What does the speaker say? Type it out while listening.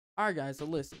Alright guys, so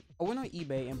listen, I went on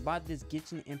eBay and bought this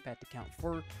Genshin Impact account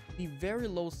for the very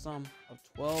low sum of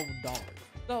 $12.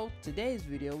 So today's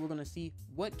video, we're gonna see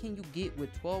what can you get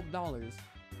with $12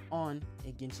 on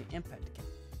a Genshin Impact account.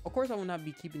 Of course, I will not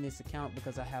be keeping this account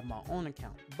because I have my own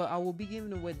account, but I will be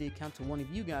giving away the account to one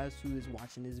of you guys who is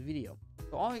watching this video.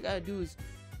 So all you gotta do is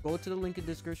go to the link in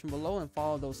the description below and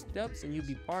follow those steps, and you'll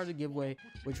be part of the giveaway,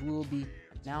 which will be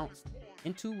announced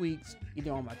in 2 weeks,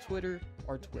 either on my Twitter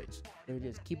or Twitch. So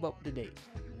just keep up to date.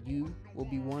 You will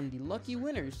be one of the lucky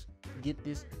winners to get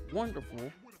this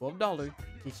wonderful $12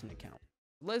 Genshin account.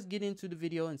 Let's get into the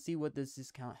video and see what this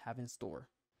discount have in store.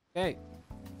 Okay,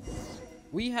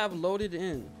 we have loaded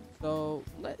in, so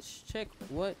let's check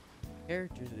what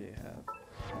characters they have.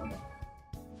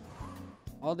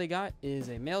 All they got is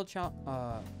a male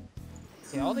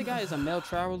all they got is a male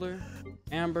traveler,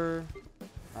 Amber,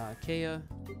 Kea,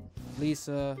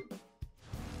 Lisa,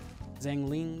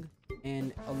 Zhangling,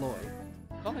 and Aloy.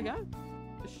 That's all they got?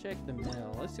 Let's check the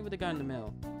mail. Let's see what they got in the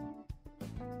mail.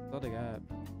 That's all they got.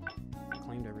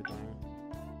 Claimed everything.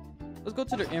 Let's go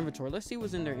to their inventory. Let's see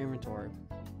what's in their inventory.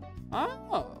 Oh,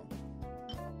 well,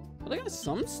 they got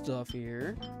some stuff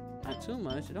here. Not too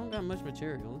much. They don't got much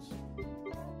materials.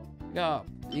 You got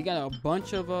a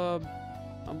bunch of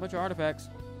artifacts.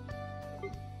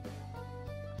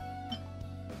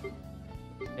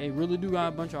 They really do got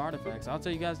a bunch of artifacts. I'll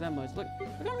tell you guys that much. Look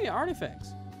how many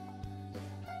artifacts.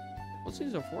 Well,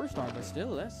 these are 4-star, but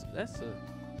still, that's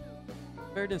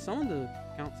better than some of the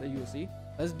counts that you will see.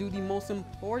 Let's do the most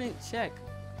important check,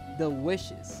 the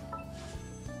wishes.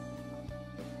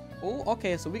 Oh,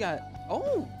 okay, so we got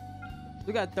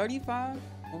 35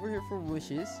 over here for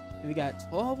wishes, and we got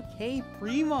 12k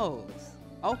primos.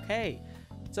 Okay,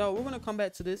 so we're gonna come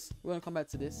back to this.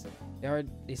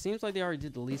 It seems like they already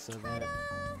did the Lisa.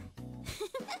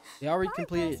 They already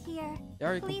completed. They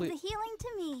already completed the healing to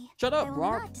me. Shut up, I will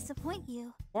Barbara. not disappoint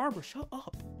you. Barbara, shut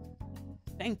up.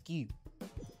 Thank you.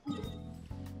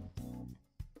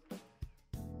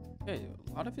 Okay,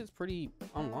 a lot of it's pretty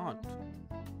unlocked.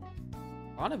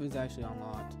 A lot of it's actually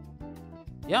unlocked.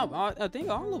 Yeah, I think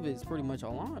all of it's pretty much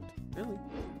unlocked. Really,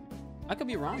 I could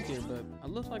be wrong here, but it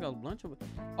looks like a bunch of.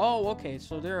 Oh, okay.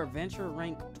 So they're adventure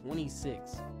rank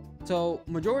 26. So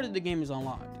majority of the game is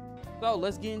unlocked. So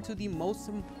let's get into the most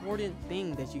important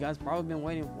thing that you guys probably been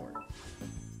waiting for.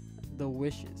 The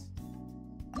wishes.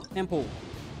 Temple.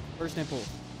 First temple.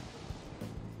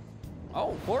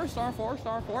 Oh, 4-star,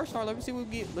 4-star, 4-star. Let me see what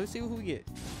we get. Let's see who we get.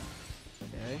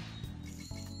 Okay.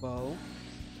 Bow.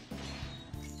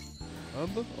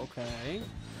 Okay.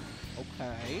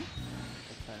 Okay.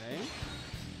 Okay.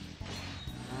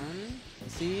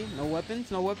 Let's see. No weapons.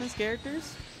 No weapons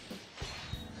characters.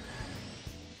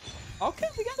 Okay,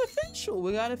 we got official.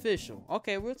 We got official.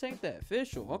 Okay, we'll take that.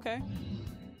 Official. Okay.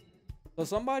 So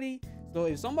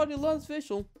if somebody loves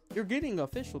official, you're getting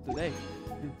official today.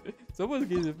 Someone's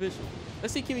getting official.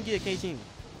 Let's see, can we get a K-Team?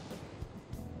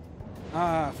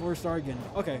 4-star again.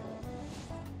 Okay.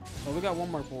 So we got one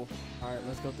more pull. All right,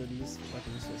 let's go through these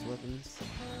weapons. Weapons.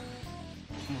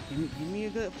 Come on, give me a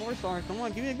good 4-star. Come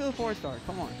on, give me a good 4-star.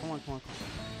 Come on.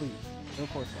 Please, good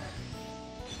 4-star.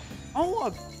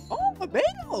 Oh, a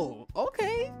bagel.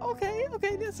 Okay.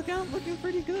 This account looking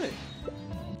pretty good.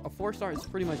 A 4-star is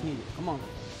pretty much needed. Come on.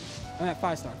 I'm at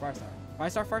 5-star.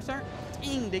 5-star.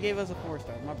 Dang, they gave us a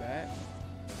 4-star. My bad.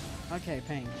 Okay,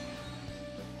 pain.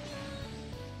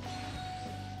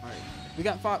 All right, we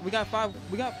got 5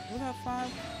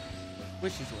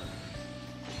 wishes left.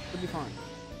 Should be fine.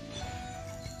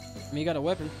 I mean, you got a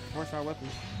weapon, 4-star weapon.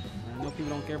 I know people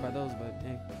don't care about those, but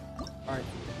hey. All right.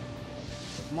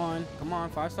 Come on,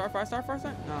 5-star.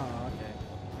 No, okay.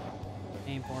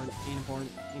 Ain't important. All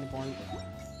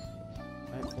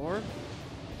right, 4.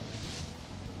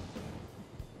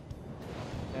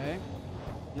 Okay.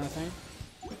 Nothing.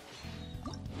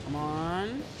 Come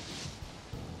on.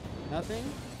 Nothing.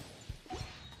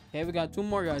 Okay, we got 2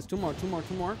 more guys. 2 more. Come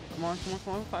on.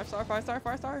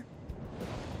 5-star.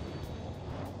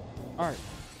 All right.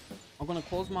 I'm gonna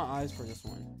close my eyes for this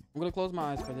one.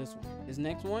 This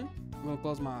next one, I'm gonna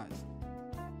close my eyes.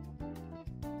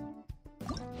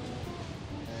 Okay.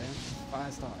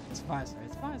 5-star. It's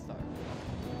 5-star.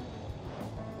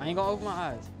 I ain't gonna open my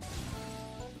eyes.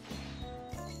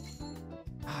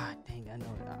 Ah, dang, I know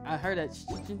it. I heard that.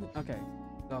 Okay.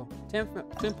 So,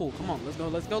 temple. Come on, let's go.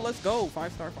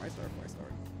 5-star.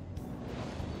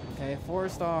 Okay,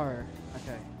 4-star.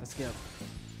 Okay, let's skip.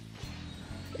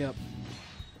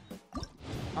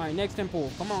 All right, next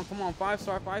temple. Come on.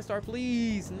 5-star,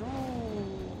 please. No.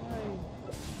 Why?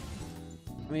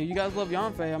 I mean, you guys love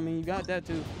Yanfei. I mean, you got that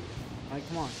too. Like,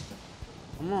 come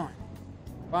on.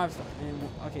 5-star. And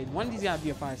okay, one of these gotta be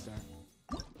a 5-star.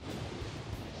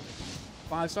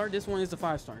 5-star. This one is the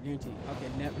 5-star, guaranteed.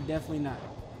 Okay, definitely not.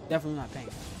 Definitely not paying.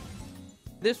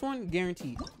 This one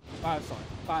guaranteed. 5-star.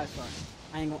 5-star.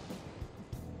 I ain't gonna.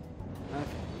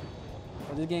 Okay.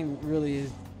 But this game really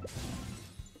is.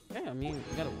 Yeah, I mean,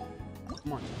 we gotta.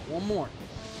 Come on, one more.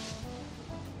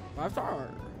 5-star.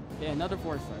 Yeah, another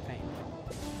 4-star paying.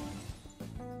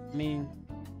 I mean,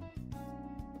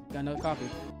 got another copy.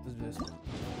 Let's do this.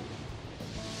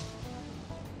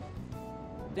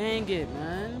 Dang it,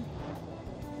 man.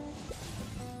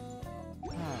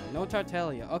 No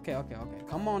Tartaglia. Okay.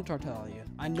 Come on, Tartaglia.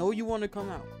 I know you want to come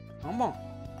out. Come on.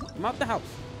 Come out the house.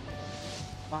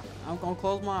 I'm going to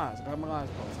close my eyes. I got my eyes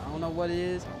closed. I don't know what it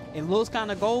is. It looks kind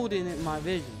of golden in my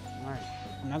vision. All right.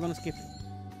 I'm not going to skip it.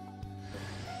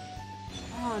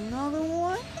 Oh, another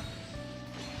one?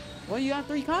 Well, you got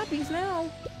 3 copies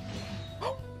now.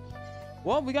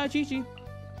 Well, we got Chi-Chi.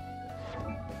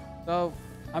 So,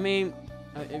 I mean,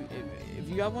 if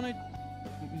you got one,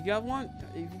 if you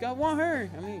got one her,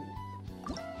 I mean,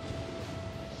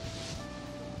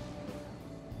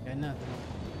 got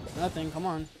nothing. Come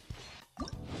on.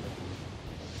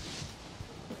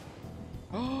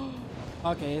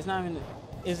 Okay, it's not even.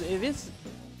 If it's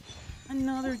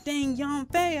another dang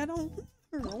Yanfei, I don't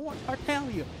want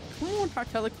Tartaglia. Come on,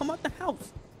 Tartaglia, come out the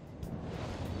house.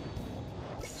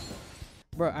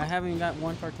 Bro, I haven't got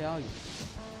one Tartaglia.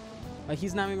 Like,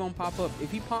 he's not even gonna pop up.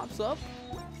 If he pops up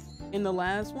in the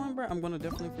last one, bro, I'm gonna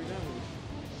definitely freak out.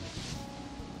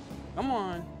 Come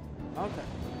on. Okay.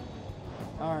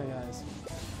 Alright, guys.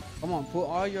 Come on, put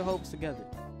all your hopes together.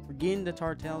 We're getting the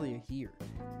Tartaglia here.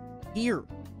 Here.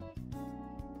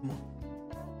 Come on.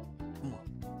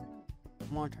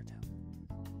 Come on, Tartaglia.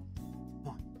 Come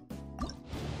on.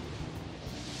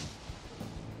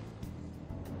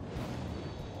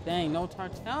 Dang, no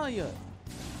Tartaglia.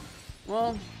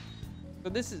 Well, so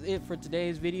this is it for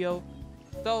today's video.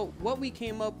 So what we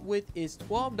came up with is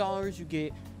 $12. You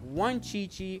get 1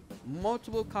 Chi-Chi,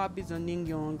 multiple copies of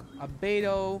Ningguang, a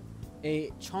Beidou, a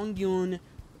Chongyun,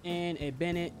 and a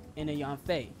Bennett, and a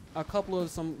Yanfei. A couple of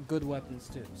some good weapons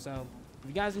too. So if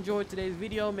you guys enjoyed today's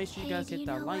video, make sure you guys hit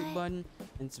that like button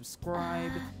and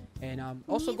subscribe. And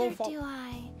also go follow. Do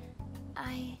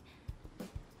I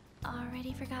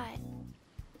already forgot.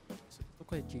 Look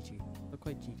quite Chi-Chi.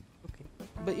 Okay.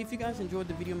 But if you guys enjoyed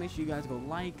the video, make sure you guys go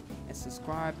like and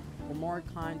subscribe for more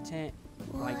content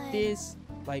like this.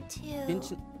 Like 2,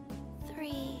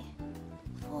 3,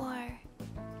 4,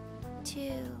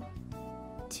 2,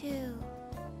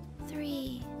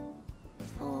 3,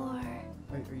 4.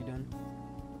 Are you done?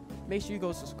 Make sure you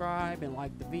go subscribe and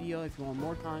like the video if you want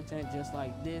more content just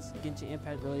like this, Genshin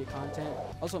Impact related content.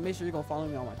 Also, make sure you go follow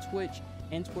me on my Twitch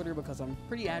and Twitter because I'm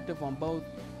pretty active on both.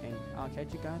 And I'll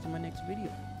catch you guys in my next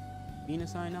video. Beano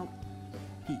sign out.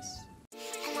 Peace.